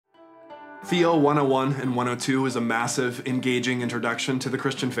THEO 101 and 102 is a massive, engaging introduction to the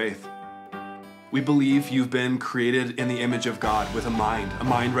Christian faith. We believe you've been created in the image of God with a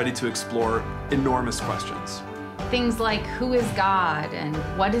mind ready to explore enormous questions. Things like, who is God and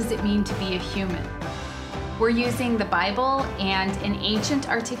what does it mean to be a human? We're using the Bible and an ancient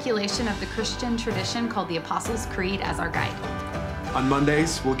articulation of the Christian tradition called the Apostles' Creed as our guide. On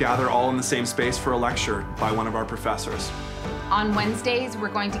Mondays, we'll gather all in the same space for a lecture by one of our professors. On Wednesdays, we're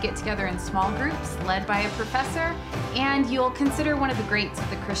going to get together in small groups led by a professor, and you'll consider one of the greats of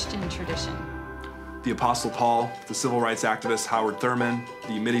the Christian tradition. The Apostle Paul, the civil rights activist Howard Thurman,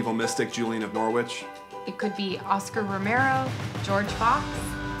 the medieval mystic Julian of Norwich. It could be Oscar Romero, George Fox,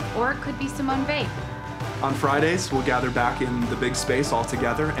 or it could be Simone Weil. On Fridays, we'll gather back in the big space all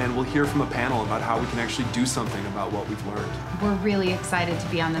together, and we'll hear from a panel about how we can actually do something about what we've learned. We're really excited to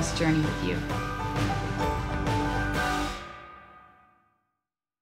be on this journey with you.